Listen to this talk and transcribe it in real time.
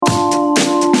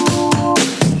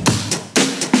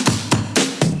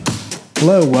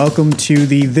Hello, welcome to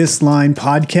the This Line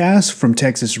podcast from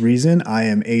Texas Reason. I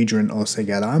am Adrian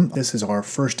Oseguera. This is our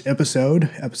first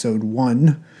episode, episode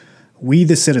 1, We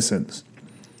the Citizens.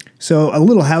 So a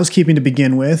little housekeeping to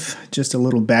begin with, just a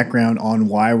little background on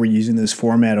why we're using this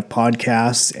format of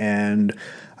podcasts and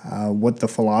what the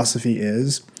philosophy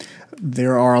is.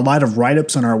 There are a lot of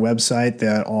write-ups on our website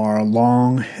that are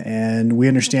long, and we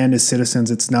understand as citizens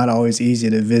it's not always easy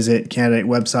to visit candidate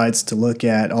websites to look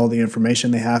at all the information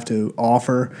they have to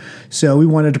offer. So we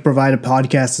wanted to provide a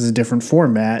podcast as a different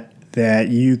format that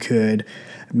you could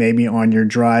maybe on your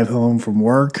drive home from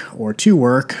work or to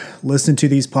work, listen to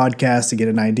these podcasts to get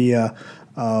an idea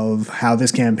of how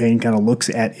this campaign kind of looks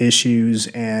at issues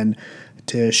and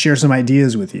to share some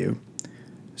ideas with you.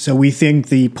 So we think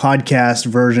the podcast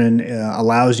version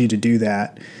allows you to do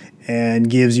that and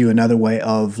gives you another way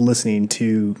of listening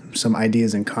to some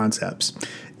ideas and concepts.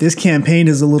 This campaign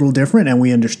is a little different, and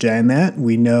we understand that.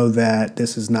 We know that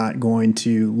this is not going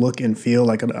to look and feel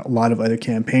like a lot of other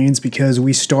campaigns because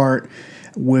we start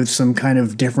with some kind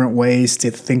of different ways to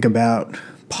think about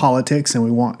politics, and we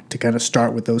want to kind of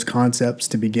start with those concepts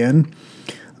to begin.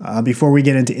 Before we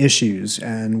get into issues,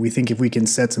 and we think if we can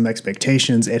set some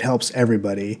expectations, it helps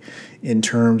everybody in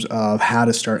terms of how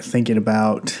to start thinking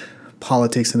about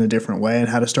politics in a different way and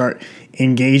how to start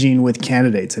engaging with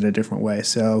candidates in a different way.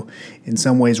 So in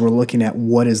some ways, we're looking at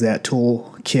what is that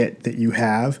toolkit that you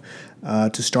have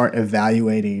to start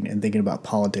evaluating and thinking about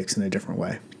politics in a different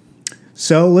way.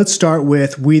 So let's start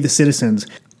with We the Citizens.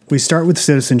 We start with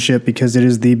citizenship because it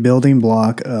is the building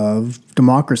block of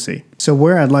democracy. So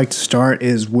where I'd like to start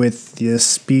is with this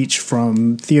speech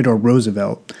from Theodore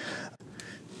Roosevelt.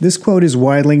 This quote is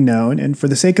widely known, and for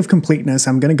the sake of completeness,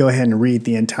 I'm going to go ahead and read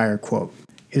the entire quote.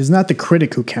 It is not the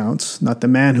critic who counts, not the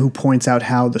man who points out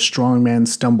how the strong man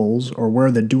stumbles or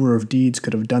where the doer of deeds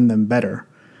could have done them better.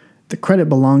 The credit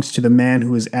belongs to the man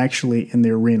who is actually in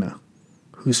the arena,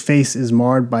 whose face is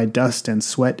marred by dust and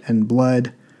sweat and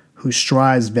blood, who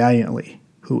strives valiantly,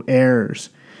 who errs,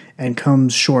 and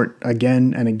comes short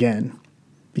again and again,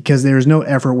 because there is no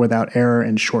effort without error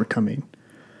and shortcoming,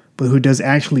 but who does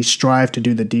actually strive to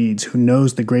do the deeds, who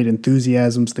knows the great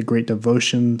enthusiasms, the great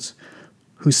devotions,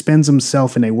 who spends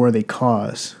himself in a worthy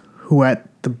cause, who at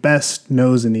the best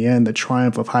knows in the end the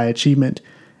triumph of high achievement,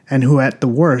 and who at the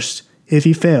worst, if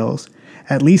he fails,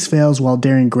 at least fails while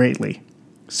daring greatly,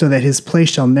 so that his place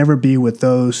shall never be with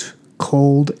those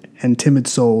cold and timid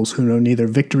souls who know neither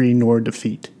victory nor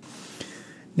defeat.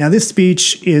 Now, this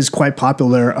speech is quite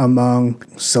popular among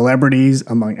celebrities,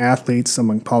 among athletes,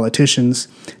 among politicians,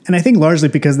 and I think largely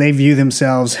because they view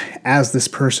themselves as this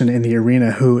person in the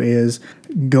arena who is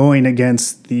going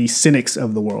against the cynics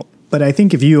of the world. But I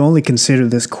think if you only consider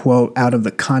this quote out of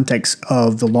the context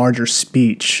of the larger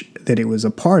speech that it was a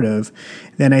part of,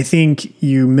 then I think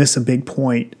you miss a big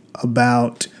point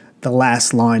about the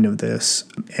last line of this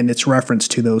and its reference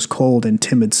to those cold and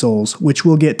timid souls, which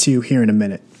we'll get to here in a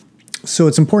minute. So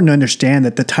it's important to understand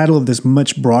that the title of this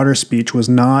much broader speech was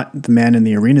not the Man in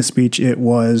the Arena speech. It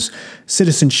was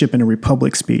Citizenship in a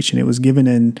Republic speech, and it was given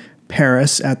in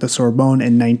Paris at the Sorbonne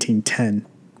in 1910.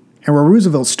 And where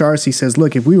Roosevelt starts, he says,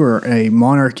 look, if we were a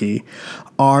monarchy,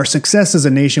 our success as a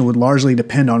nation would largely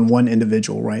depend on one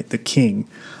individual, right? The king.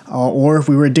 Or if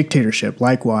we were a dictatorship,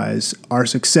 likewise, our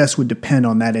success would depend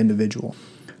on that individual.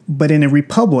 But in a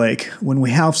republic, when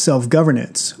we have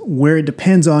self-governance, where it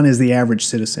depends on is the average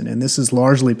citizen. And this is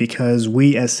largely because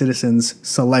we as citizens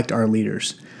select our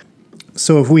leaders.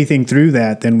 So if we think through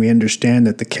that, then we understand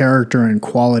that the character and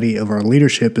quality of our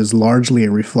leadership is largely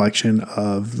a reflection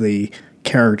of the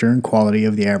character and quality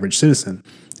of the average citizen,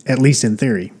 at least in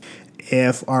theory.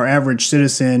 If our average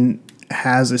citizen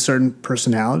has a certain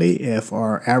personality, if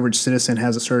our average citizen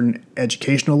has a certain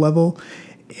educational level,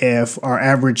 if our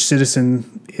average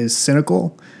citizen is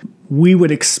cynical, we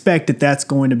would expect that that's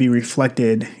going to be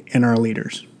reflected in our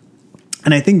leaders.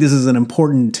 And I think this is an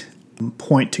important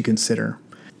point to consider.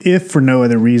 If for no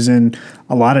other reason,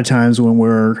 a lot of times when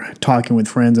we're talking with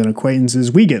friends and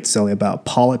acquaintances, we get silly about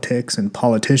politics and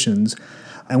politicians.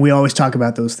 And we always talk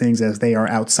about those things as they are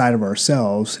outside of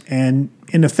ourselves. And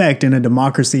in effect, in a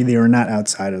democracy, they are not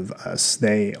outside of us.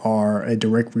 They are a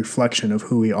direct reflection of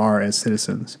who we are as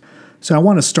citizens. So I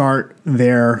want to start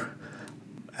there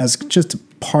as just a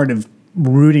part of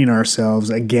rooting ourselves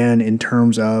again in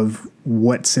terms of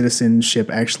what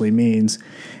citizenship actually means,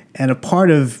 and a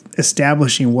part of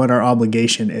establishing what our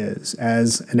obligation is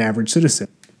as an average citizen.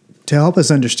 To help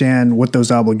us understand what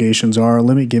those obligations are,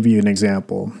 let me give you an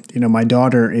example. My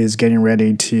daughter is getting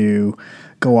ready to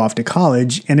go off to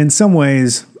college, and in some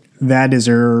ways, that is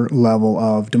her level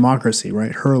of democracy,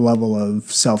 right? Her level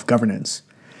of self-governance.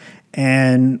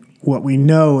 And what we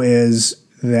know is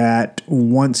that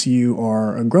once you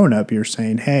are a grown-up, you're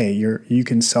saying, hey, you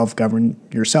can self-govern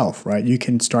yourself, right? You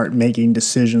can start making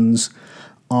decisions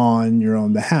on your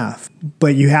own behalf.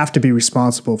 But you have to be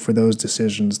responsible for those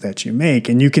decisions that you make.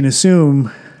 And you can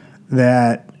assume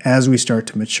that as we start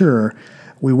to mature,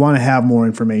 we want to have more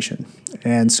information.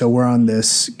 And so we're on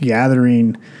this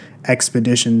gathering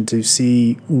expedition to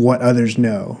see what others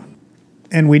know.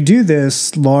 And we do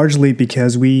this largely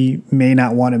because we may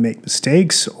not want to make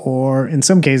mistakes, or in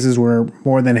some cases, we're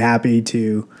more than happy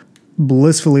to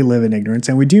blissfully live in ignorance,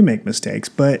 and we do make mistakes.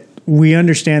 But we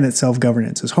understand that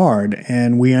self-governance is hard,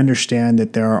 and we understand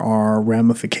that there are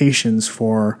ramifications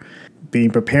for being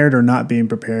prepared or not being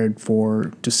prepared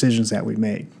for decisions that we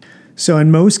make. So in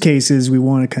most cases, we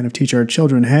want to kind of teach our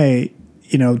children, hey,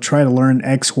 try to learn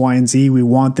X, Y, and Z. We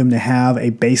want them to have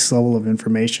a base level of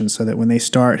information so that when they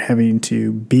start having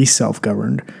to be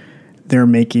self-governed, they're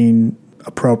making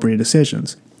appropriate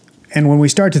decisions. And when we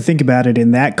start to think about it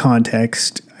in that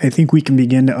context, I think we can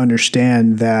begin to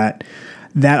understand that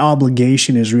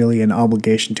obligation is really an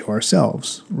obligation to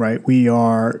ourselves, right? We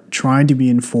are trying to be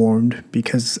informed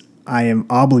because I am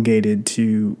obligated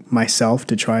to myself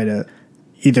to try to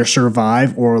either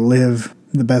survive or live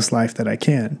the best life that I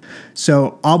can.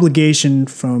 So obligation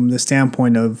from the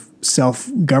standpoint of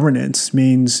self-governance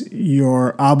means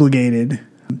you're obligated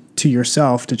to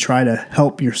yourself to try to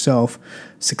help yourself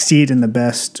succeed in the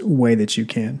best way that you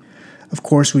can. Of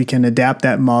course, we can adapt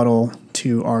that model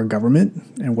to our government.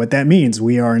 And what that means,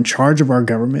 we are in charge of our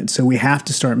government, so we have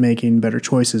to start making better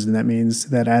choices. And that means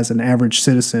that as an average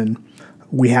citizen,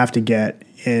 we have to get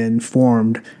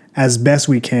informed as best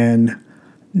we can,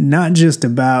 not just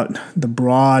about the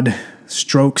broad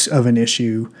strokes of an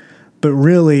issue, but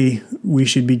really we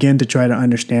should begin to try to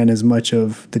understand as much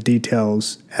of the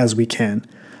details as we can.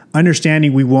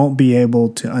 Understanding we won't be able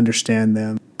to understand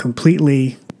them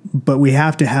completely, but we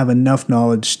have to have enough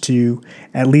knowledge to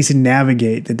at least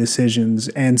navigate the decisions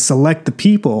and select the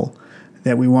people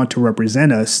that we want to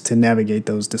represent us to navigate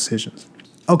those decisions.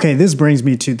 Okay, this brings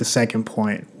me to the second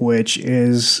point, which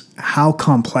is how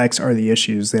complex are the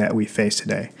issues that we face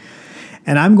today?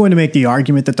 And I'm going to make the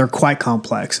argument that they're quite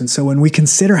complex. And so when we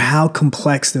consider how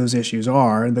complex those issues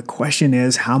are, the question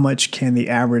is, how much can the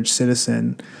average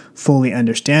citizen fully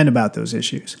understand about those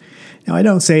issues? Now, I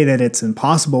don't say that it's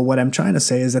impossible. What I'm trying to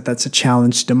say is that that's a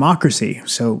challenge to democracy.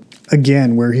 So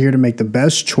again, we're here to make the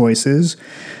best choices.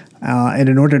 And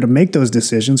in order to make those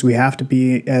decisions, we have to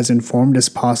be as informed as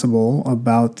possible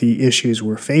about the issues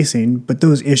we're facing. But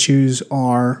those issues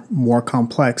are more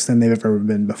complex than they've ever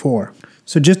been before.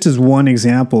 So just as one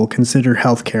example, consider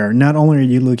healthcare. Not only are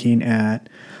you looking at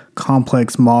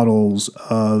complex models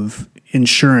of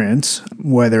insurance,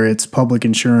 whether it's public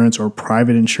insurance or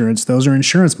private insurance, those are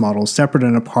insurance models separate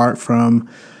and apart from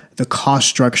the cost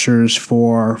structures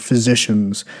for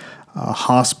physicians,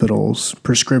 hospitals,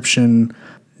 prescription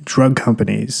drug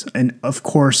companies, and of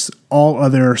course, all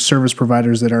other service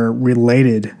providers that are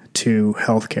related to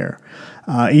healthcare.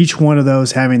 Each one of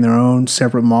those having their own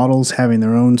separate models, having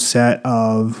their own set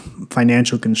of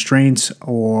financial constraints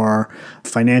or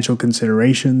financial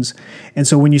considerations. And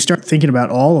so when you start thinking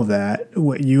about all of that,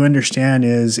 what you understand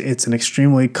is it's an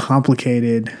extremely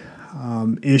complicated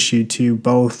issue to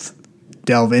both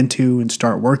delve into and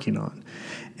start working on.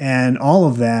 And all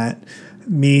of that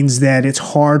means that it's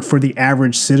hard for the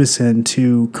average citizen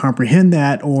to comprehend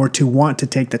that or to want to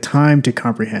take the time to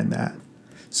comprehend that.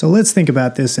 So let's think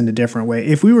about this in a different way.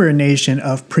 If we were a nation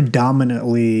of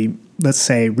predominantly, let's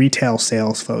say, retail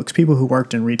sales folks, people who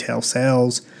worked in retail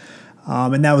sales,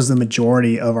 and that was the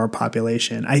majority of our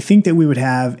population, I think that we would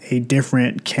have a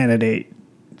different candidate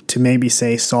to maybe,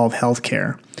 say, solve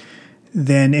healthcare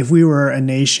than if we were a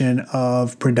nation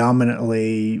of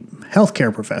predominantly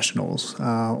healthcare professionals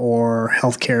or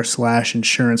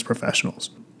healthcare/insurance professionals.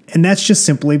 And that's just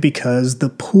simply because the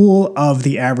pool of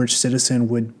the average citizen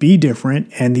would be different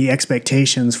and the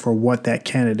expectations for what that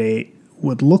candidate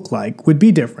would look like would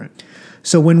be different.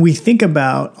 So when we think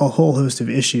about a whole host of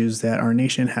issues that our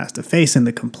nation has to face and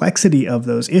the complexity of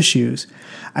those issues,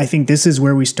 I think this is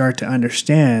where we start to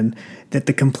understand that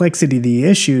the complexity of the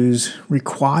issues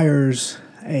requires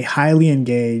a highly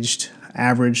engaged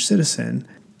average citizen.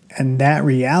 And that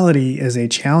reality is a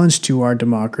challenge to our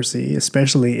democracy,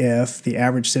 especially if the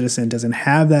average citizen doesn't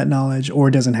have that knowledge or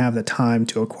doesn't have the time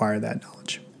to acquire that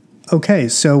knowledge. Okay,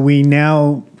 so we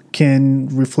now can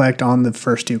reflect on the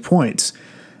first 2 points.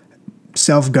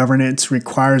 Self-governance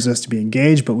requires us to be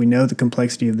engaged, but we know the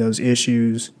complexity of those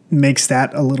issues makes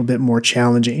that a little bit more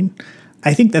challenging.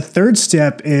 I think the third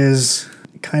step is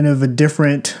kind of a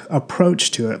different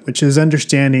approach to it, which is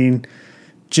understanding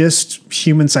just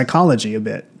human psychology a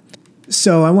bit.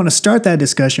 So I want to start that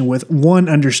discussion with one,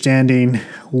 understanding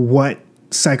what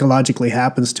psychologically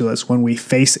happens to us when we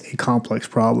face a complex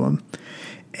problem.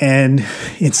 And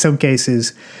in some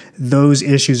cases, those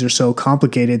issues are so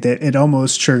complicated that it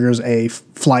almost triggers a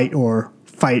flight or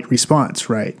fight response,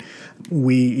 right?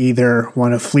 We either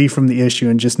want to flee from the issue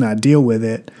and just not deal with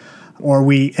it, or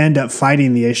we end up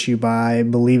fighting the issue by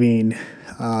believing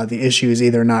the issue is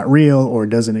either not real or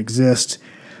doesn't exist.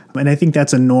 And I think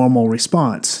that's a normal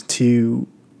response to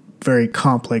very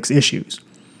complex issues.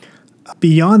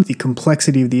 Beyond the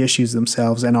complexity of the issues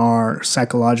themselves and our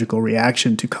psychological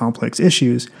reaction to complex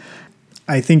issues,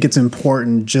 I think it's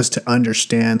important just to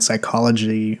understand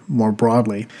psychology more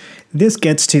broadly. This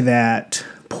gets to that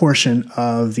portion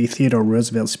of the Theodore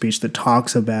Roosevelt speech that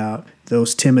talks about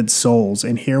those timid souls,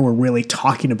 and here we're really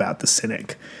talking about the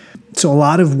cynic. So a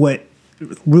lot of what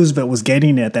Roosevelt was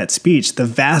getting at that speech, the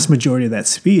vast majority of that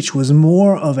speech, was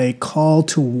more of a call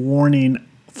to warning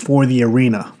for the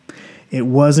arena. It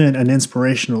wasn't an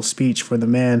inspirational speech for the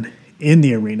man in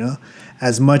the arena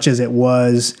as much as it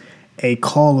was a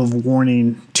call of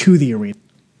warning to the arena.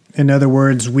 In other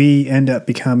words, we end up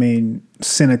becoming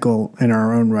cynical in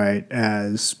our own right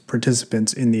as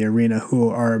participants in the arena who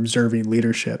are observing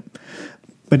leadership.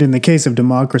 But in the case of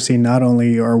democracy, not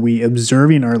only are we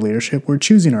observing our leadership, we're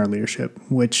choosing our leadership,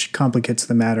 which complicates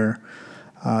the matter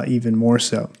even more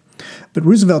so. But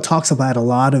Roosevelt talks about a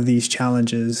lot of these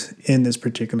challenges in this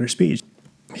particular speech.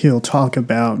 He'll talk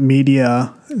about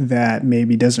media that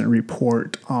maybe doesn't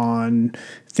report on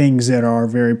things that are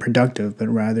very productive, but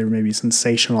rather maybe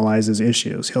sensationalizes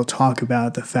issues. He'll talk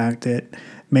about the fact that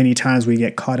many times we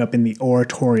get caught up in the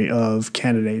oratory of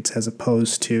candidates as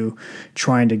opposed to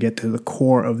trying to get to the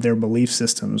core of their belief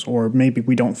systems, or maybe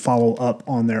we don't follow up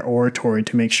on their oratory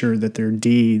to make sure that their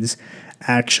deeds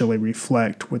actually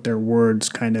reflect what their words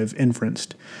kind of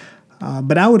inferenced.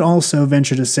 But I would also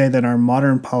venture to say that our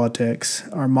modern politics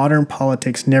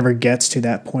never gets to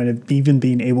that point of even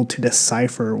being able to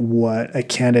decipher what a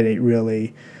candidate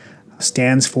really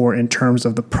stands for in terms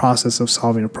of the process of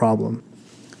solving a problem.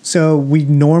 So we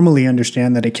normally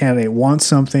understand that a candidate wants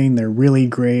something. They're really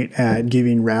great at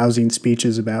giving rousing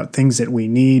speeches about things that we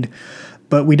need,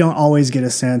 but we don't always get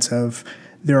a sense of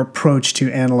their approach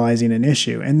to analyzing an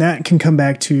issue. And that can come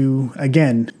back to,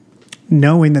 again,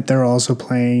 knowing that they're also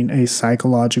playing a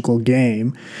psychological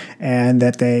game and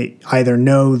that they either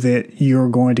know that you're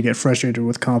going to get frustrated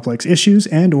with complex issues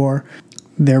and or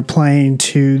they're playing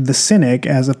to the cynic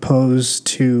as opposed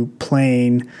to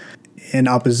playing in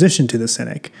opposition to the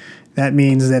cynic. That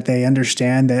means that they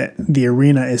understand that the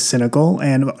arena is cynical,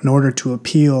 and in order to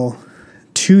appeal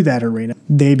to that arena,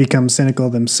 they become cynical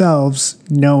themselves,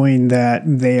 knowing that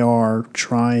they are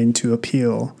trying to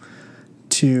appeal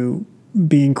to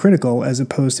being critical as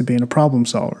opposed to being a problem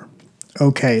solver.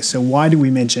 Okay, so why do we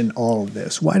mention all of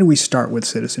this? Why do we start with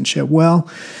citizenship? Well,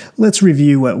 let's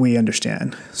review what we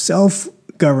understand.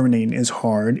 Self-governing is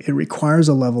hard. It requires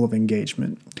a level of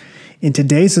engagement. In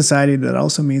today's society, that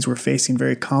also means we're facing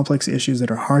very complex issues that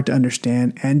are hard to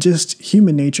understand, and just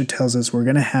human nature tells us we're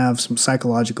going to have some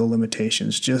psychological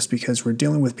limitations just because we're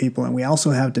dealing with people, and we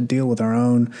also have to deal with our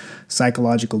own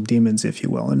psychological demons, if you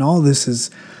will. And all this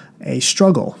is a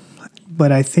struggle.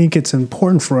 But I think it's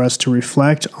important for us to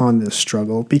reflect on this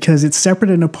struggle because it's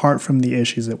separate and apart from the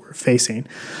issues that we're facing.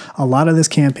 A lot of this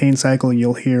campaign cycle,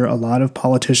 you'll hear a lot of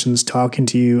politicians talking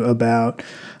to you about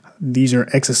these are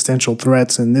existential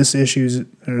threats and this issues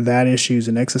or that issue is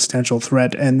an existential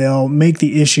threat, and they'll make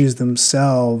the issues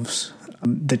themselves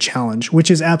the challenge, which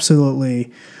is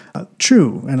absolutely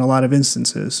true in a lot of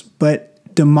instances.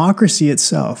 But democracy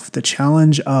itself, the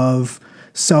challenge of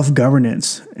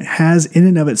self-governance, has in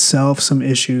and of itself some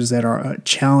issues that are a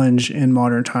challenge in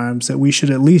modern times that we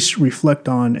should at least reflect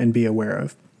on and be aware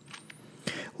of.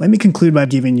 Let me conclude by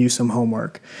giving you some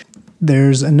homework.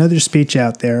 There's another speech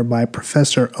out there by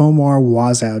Professor Omar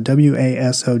Wasow,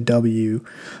 W-A-S-O-W,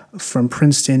 from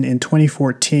Princeton in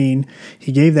 2014.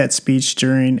 He gave that speech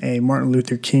during a Martin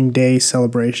Luther King Day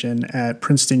celebration at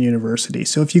Princeton University.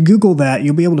 So if you Google that,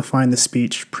 you'll be able to find the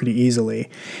speech pretty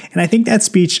easily. And I think that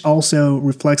speech also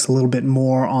reflects a little bit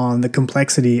more on the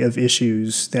complexity of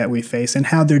issues that we face and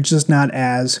how they're just not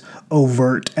as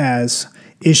overt as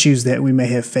issues that we may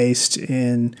have faced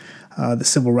in the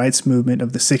civil rights movement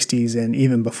of the 60s and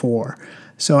even before.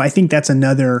 So I think that's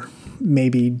another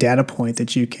maybe data point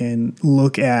that you can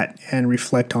look at and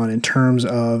reflect on in terms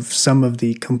of some of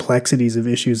the complexities of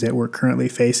issues that we're currently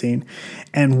facing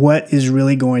and what is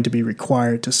really going to be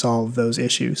required to solve those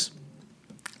issues.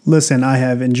 Listen, I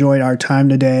have enjoyed our time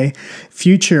today.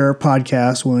 Future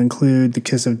podcasts will include The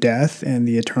Kiss of Death and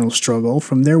The Eternal Struggle.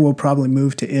 From there, we'll probably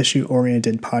move to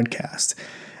issue-oriented podcasts.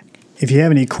 If you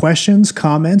have any questions,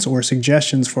 comments, or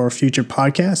suggestions for a future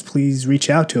podcast, please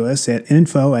reach out to us at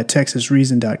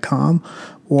info@texasreason.com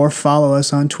or follow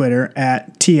us on Twitter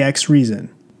at TXReason.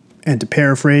 And to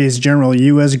paraphrase General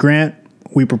U.S. Grant,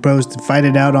 we propose to fight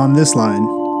it out on this line.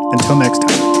 Until next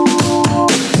time.